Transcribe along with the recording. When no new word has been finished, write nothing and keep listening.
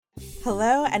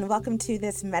Hello, and welcome to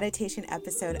this meditation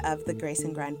episode of the Grace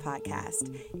and Grind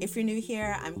podcast. If you're new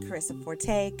here, I'm Carissa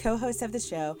Forte, co-host of the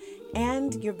show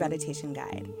and your meditation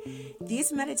guide.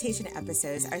 These meditation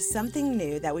episodes are something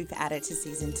new that we've added to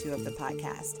season 2 of the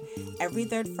podcast. Every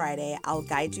third Friday, I'll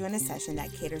guide you in a session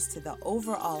that caters to the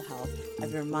overall health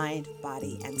of your mind,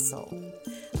 body, and soul.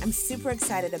 I'm super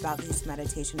excited about these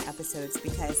meditation episodes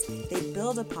because they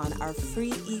build upon our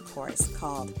free e-course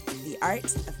called The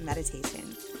Art of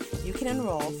Meditation. You can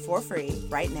enroll for free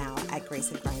right now at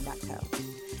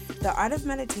graceandgrind.co. The Art of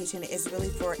Meditation is really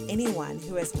for anyone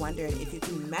who has wondered if you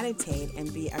can meditate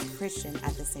and be a Christian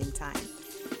at the same time.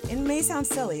 It may sound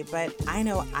silly, but I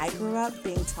know I grew up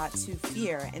being taught to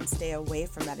fear and stay away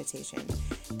from meditation.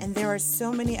 And there are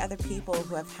so many other people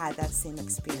who have had that same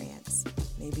experience.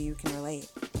 Maybe you can relate.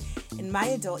 In my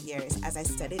adult years, as I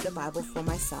studied the Bible for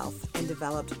myself and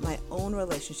developed my own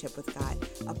relationship with God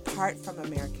apart from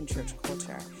American church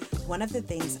culture, one of the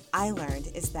things I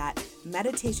learned is that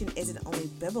meditation isn't only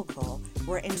biblical,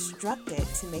 we're instructed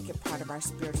to make it part of our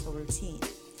spiritual routine.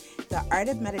 The Art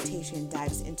of Meditation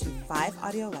dives into 5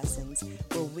 audio lessons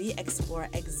where we explore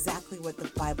exactly what the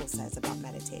Bible says about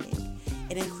meditating.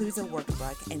 It includes a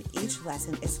workbook, and each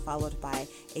lesson is followed by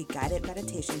a guided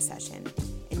meditation session.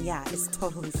 And yeah, it's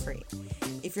totally free.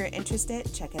 If you're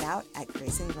interested, check it out at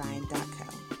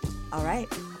graceandgrind.co. All right,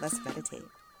 let's meditate.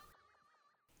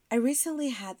 I recently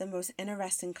had the most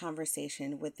interesting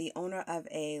conversation with the owner of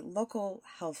a local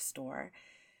health store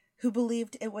who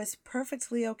believed it was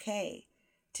perfectly okay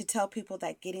to tell people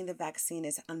that getting the vaccine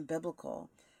is unbiblical,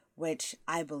 which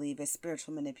I believe is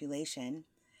spiritual manipulation,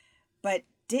 but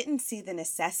didn't see the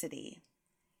necessity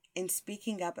in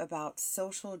speaking up about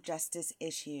social justice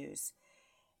issues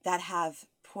that have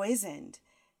poisoned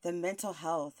the mental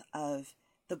health of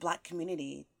the Black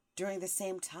community during the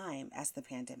same time as the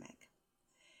pandemic.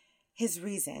 His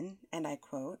reason, and I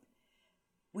quote,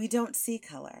 "We don't see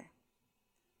color.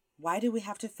 Why do we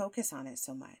have to focus on it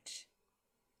so much?"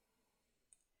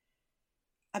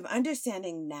 I'm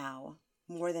understanding now,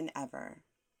 more than ever,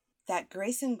 that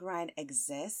Grace and Grind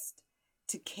exists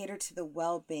to cater to the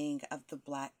well-being of the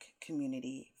Black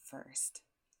community first.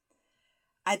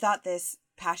 I thought this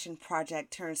passion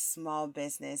project turned small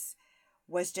business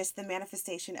was just the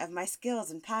manifestation of my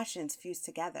skills and passions fused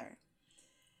together.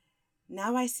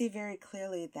 Now I see very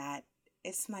clearly that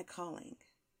it's my calling.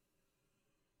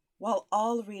 While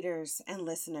all readers and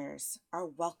listeners are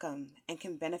welcome and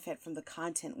can benefit from the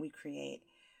content we create,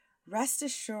 rest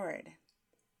assured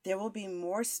there will be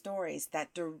more stories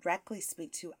that directly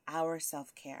speak to our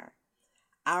self-care,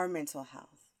 our mental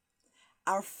health,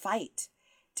 our fight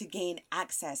to gain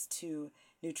access to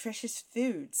nutritious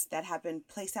foods that have been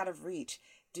placed out of reach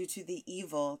due to the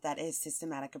evil that is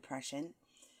systematic oppression,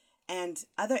 and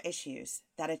other issues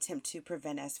that attempt to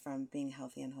prevent us from being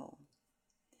healthy and whole.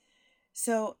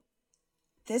 So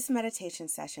this meditation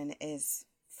session is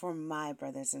for my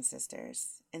brothers and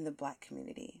sisters in the Black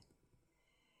community.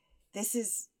 This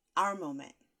is our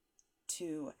moment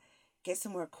to get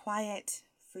somewhere quiet,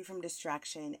 free from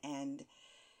distraction, and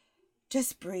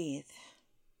just breathe.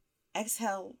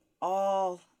 Exhale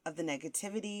all of the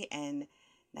negativity and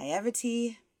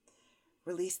naivety.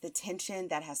 Release the tension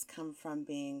that has come from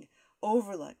being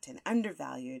overlooked and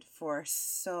undervalued for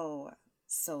so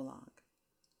long.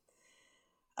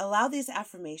 Allow these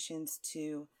affirmations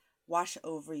to wash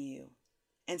over you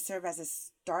and serve as a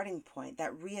starting point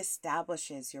that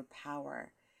reestablishes your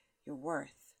power, your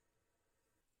worth.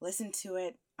 Listen to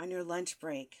it on your lunch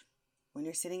break, when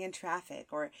you're sitting in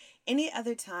traffic, or any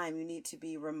other time you need to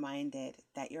be reminded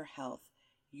that your health,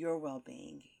 your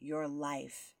well-being, your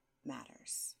life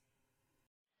matters.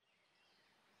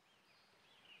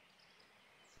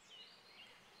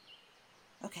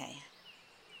 Okay,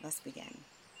 let's begin.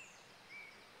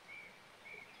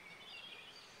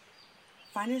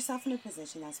 Find yourself in a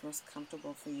position that's most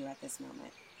comfortable for you at this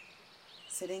moment.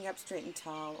 Sitting up straight and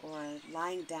tall, or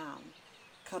lying down,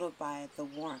 cuddled by the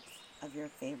warmth of your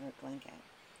favorite blanket.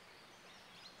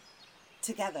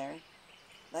 Together,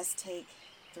 let's take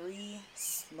 3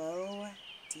 slow,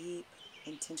 deep,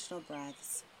 intentional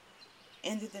breaths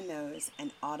in through the nose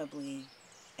and audibly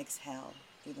exhale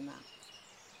through the mouth.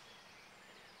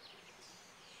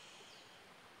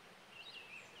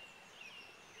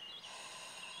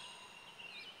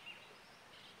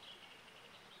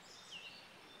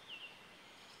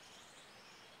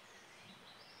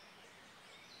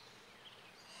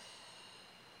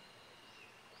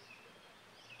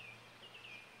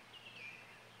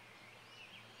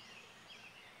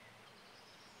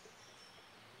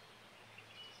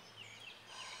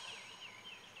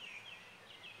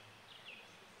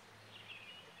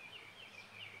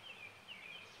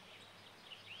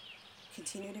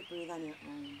 Continue to breathe on your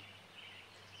own,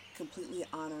 completely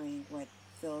honoring what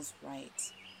feels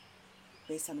right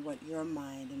based on what your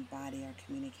mind and body are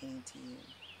communicating to you.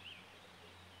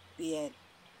 Be it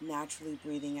naturally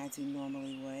breathing as you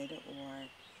normally would, or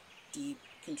deep,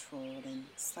 controlled, and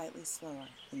slightly slower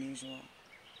than usual.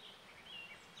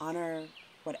 Honor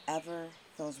whatever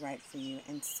feels right for you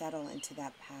and settle into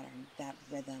that pattern, that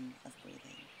rhythm of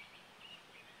breathing.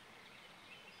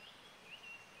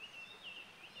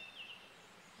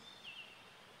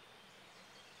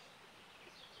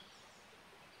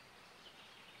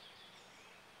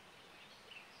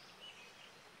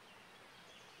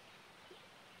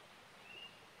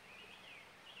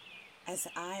 As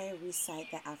I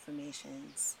recite the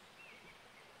affirmations,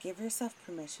 give yourself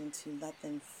permission to let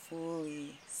them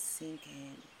fully sink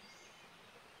in.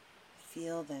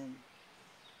 Feel them,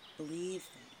 believe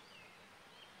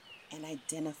them, and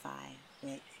identify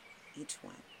with each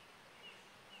one.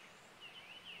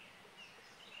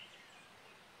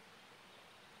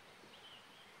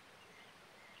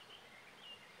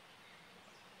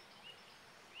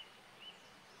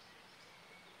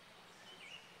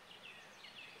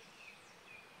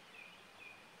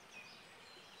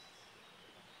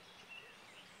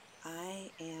 I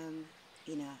am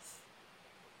enough.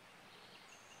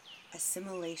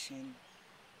 Assimilation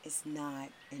is not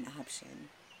an option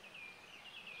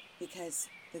because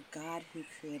the God who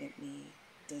created me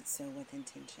did so with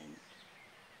intention.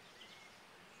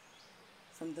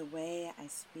 From the way I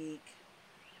speak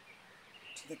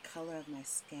to the color of my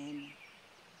skin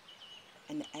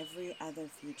and every other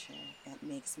feature that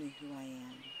makes me who I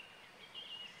am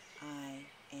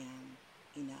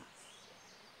enough.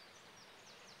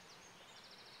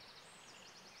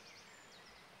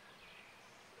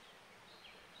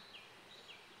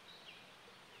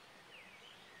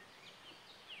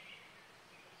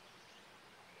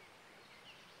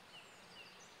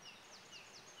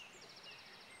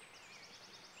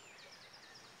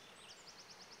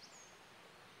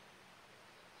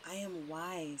 I am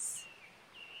wise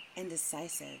and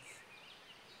decisive.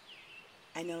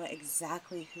 I know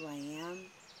exactly who I am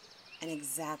and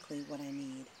exactly what I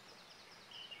need.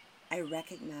 I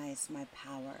recognize my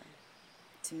power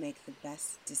to make the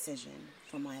best decision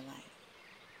for my life.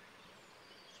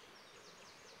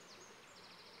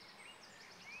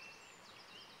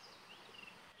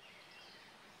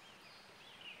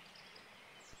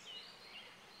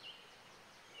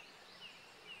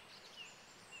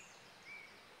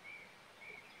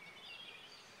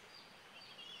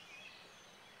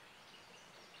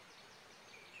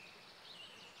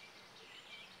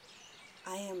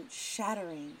 I am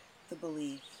shattering the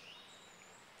belief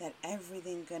that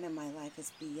everything good in my life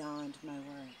is beyond my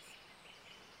worth.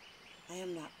 I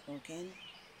am not broken.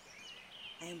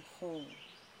 I am whole.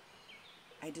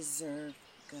 I deserve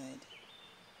good.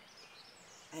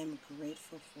 I am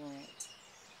grateful for it.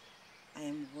 I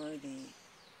am worthy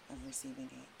of receiving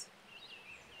it.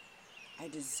 I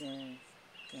deserve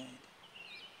good.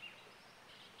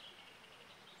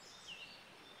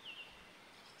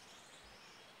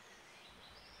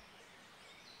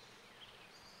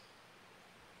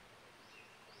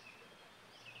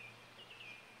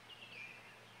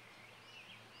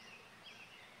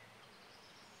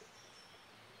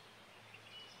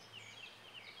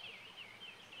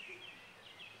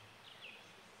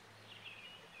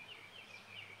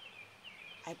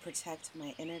 I protect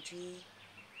my energy,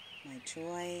 my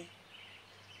joy,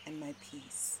 and my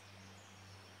peace.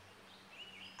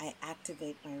 I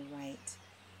activate my right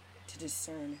to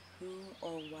discern who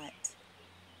or what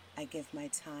I give my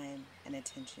time and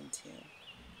attention to.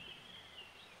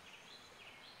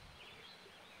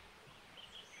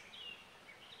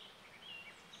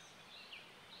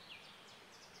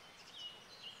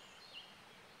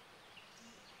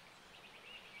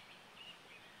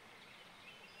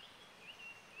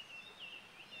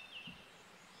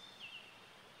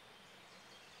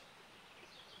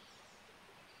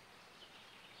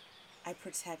 I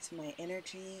protect my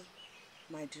energy,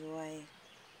 my joy,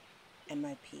 and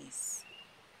my peace.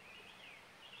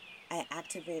 I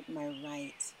activate my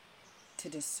right to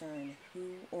discern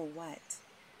who or what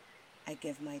I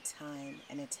give my time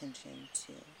and attention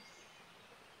to.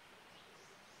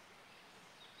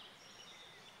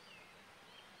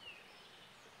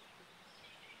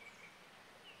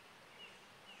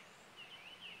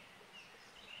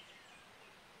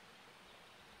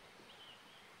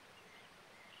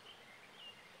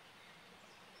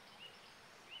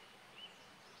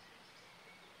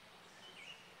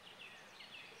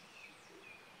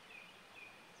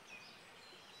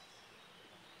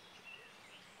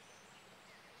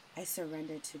 I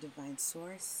surrender to divine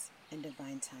source and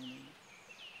divine timing.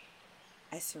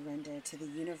 I surrender to the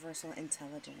universal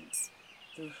intelligence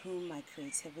through whom my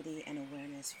creativity and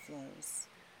awareness flows.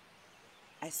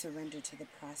 I surrender to the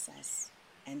process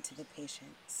and to the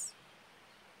patience.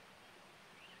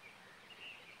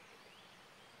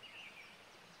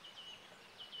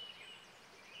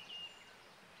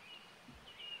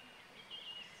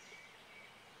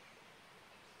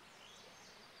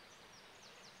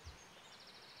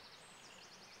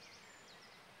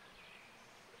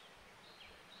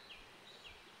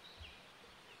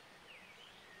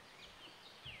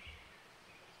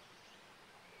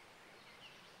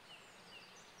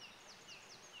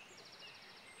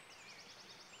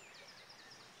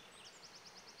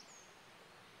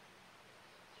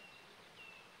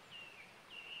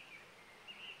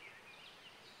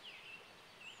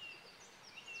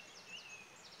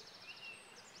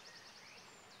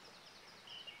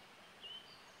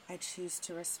 I choose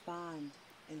to respond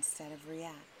instead of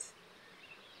react.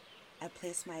 I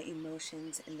place my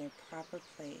emotions in their proper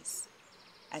place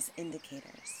as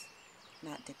indicators,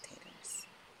 not dictators.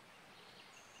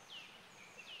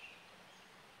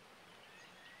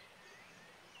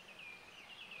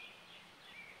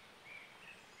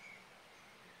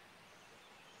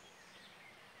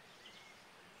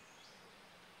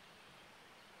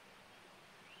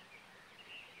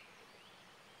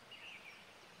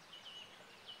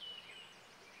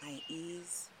 I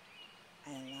ease,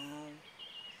 I allow,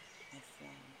 I flow.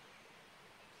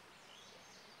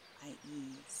 I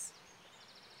ease,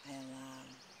 I allow,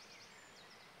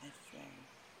 I flow.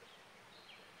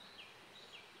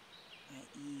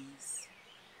 I ease,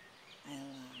 I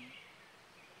allow,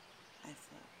 I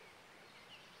flow.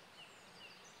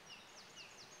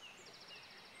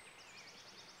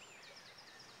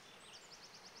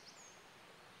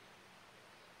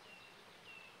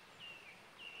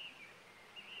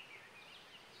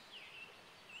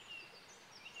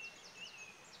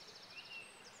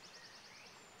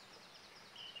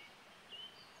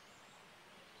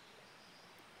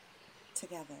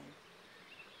 Together,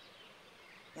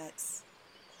 let's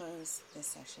close this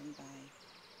session by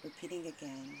repeating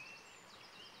again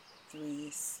 3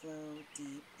 slow,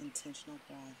 deep, intentional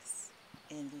breaths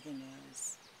in through the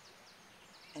nose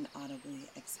and audibly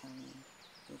exhaling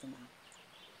through the mouth.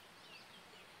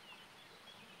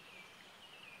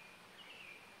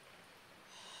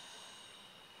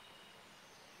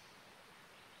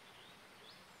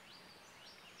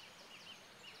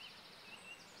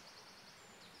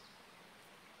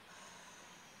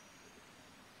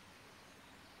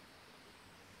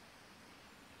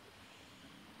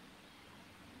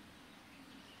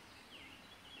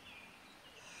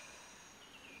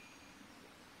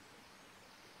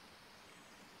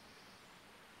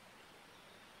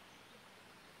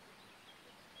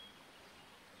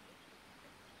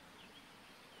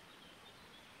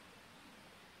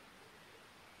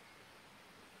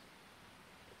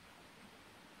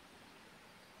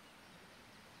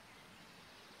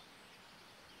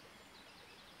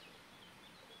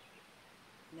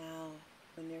 Now,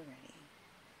 when you're ready,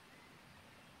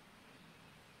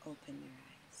 open your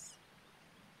eyes.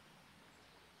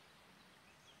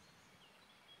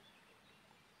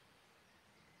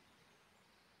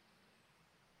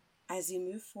 As you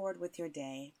move forward with your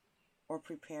day or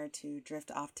prepare to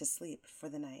drift off to sleep for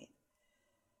the night,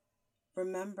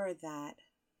 remember that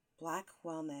Black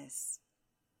wellness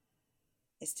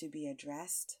is to be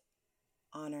addressed,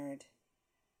 honored,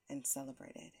 and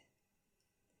celebrated.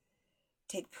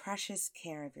 Take precious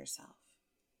care of yourself.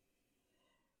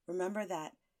 Remember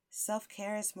that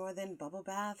self-care is more than bubble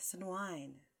baths and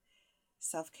wine.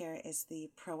 Self-care is the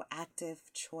proactive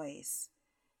choice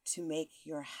to make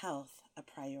your health a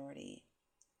priority.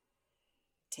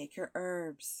 Take your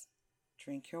herbs,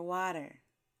 drink your water,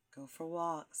 go for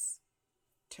walks,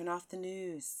 turn off the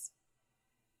news.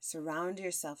 Surround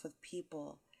yourself with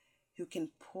people who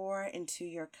can pour into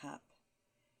your cup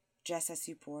just as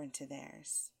you pour into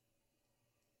theirs.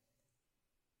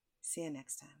 See you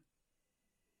next time.